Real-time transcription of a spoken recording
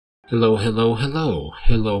Hello, hello, hello.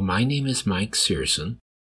 Hello, my name is Mike Searson.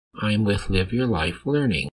 I am with Live Your Life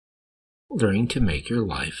Learning. Learning to make your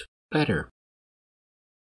life better.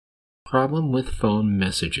 Problem with phone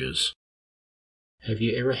messages. Have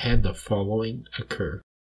you ever had the following occur?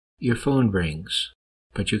 Your phone rings,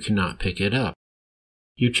 but you cannot pick it up.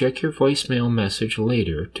 You check your voicemail message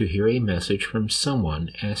later to hear a message from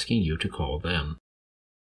someone asking you to call them.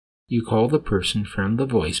 You call the person from the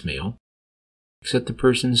voicemail, except the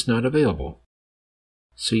person's not available.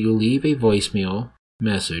 So you leave a voicemail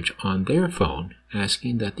message on their phone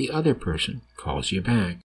asking that the other person calls you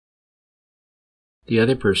back. The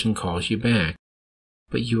other person calls you back,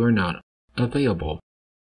 but you are not available.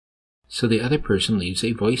 So the other person leaves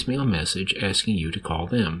a voicemail message asking you to call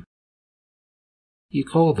them. You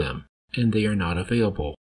call them, and they are not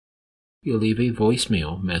available. You leave a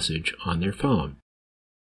voicemail message on their phone.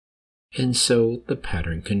 And so the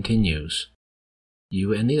pattern continues.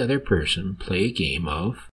 You and the other person play a game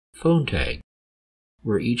of phone tag,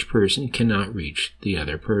 where each person cannot reach the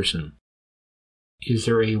other person. Is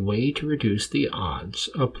there a way to reduce the odds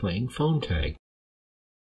of playing phone tag?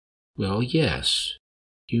 Well, yes.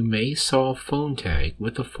 You may solve phone tag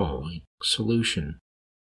with the following solution.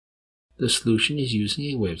 The solution is using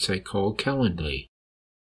a website called Calendly.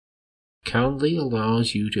 Calendly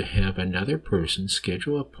allows you to have another person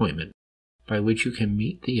schedule an appointment by which you can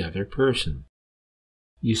meet the other person.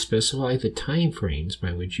 You specify the time frames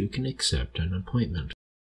by which you can accept an appointment,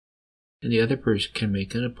 and the other person can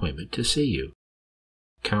make an appointment to see you.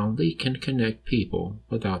 Calendly can connect people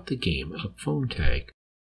without the game of phone tag.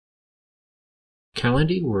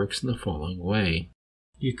 Calendly works in the following way.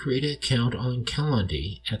 You create an account on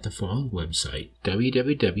Calendly at the following website,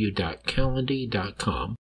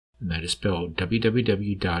 www.calendly.com, and that is spelled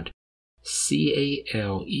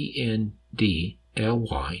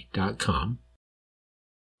www.calendly.com.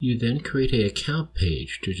 You then create an account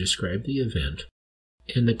page to describe the event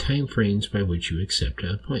and the time frames by which you accept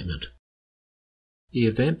an appointment. The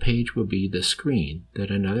event page will be the screen that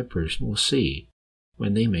another person will see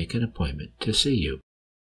when they make an appointment to see you,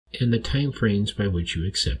 and the time frames by which you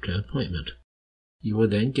accept an appointment. You will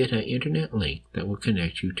then get an internet link that will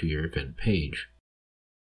connect you to your event page.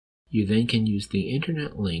 You then can use the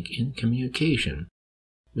internet link in communication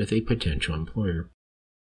with a potential employer.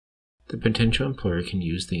 The potential employer can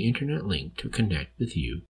use the internet link to connect with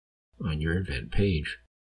you on your event page.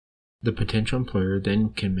 The potential employer then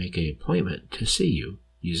can make an appointment to see you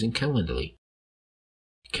using Calendly.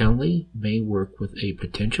 Calendly may work with a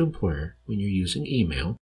potential employer when you're using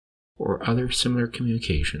email or other similar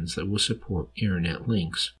communications that will support internet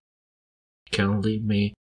links. Calendly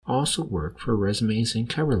may also work for resumes and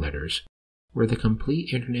cover letters where the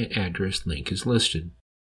complete internet address link is listed.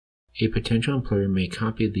 A potential employer may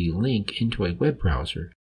copy the link into a web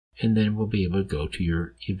browser and then will be able to go to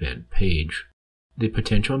your event page. The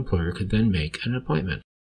potential employer could then make an appointment.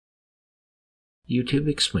 YouTube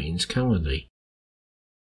explains Calendly.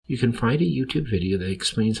 You can find a YouTube video that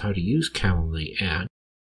explains how to use Calendly at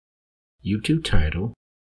YouTube title,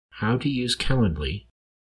 How to Use Calendly,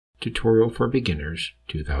 Tutorial for Beginners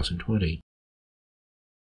 2020.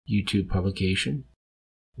 YouTube publication,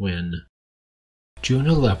 when June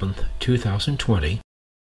 11th, 2020.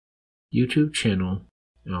 YouTube channel,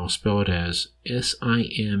 and I'll spell it as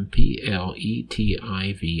SIMPLETIVITY.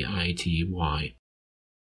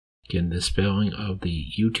 Again, the spelling of the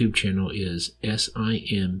YouTube channel is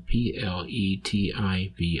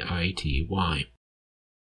SIMPLETIVITY.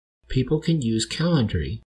 People can use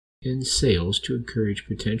Calendly in sales to encourage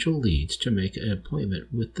potential leads to make an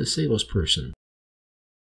appointment with the salesperson.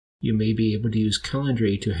 You may be able to use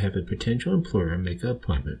Calendly to have a potential employer make an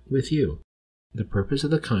appointment with you. The purpose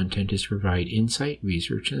of the content is to provide insight,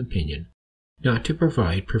 research, and opinion, not to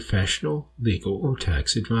provide professional, legal, or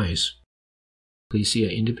tax advice. Please see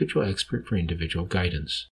an individual expert for individual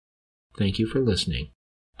guidance. Thank you for listening.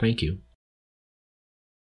 Thank you.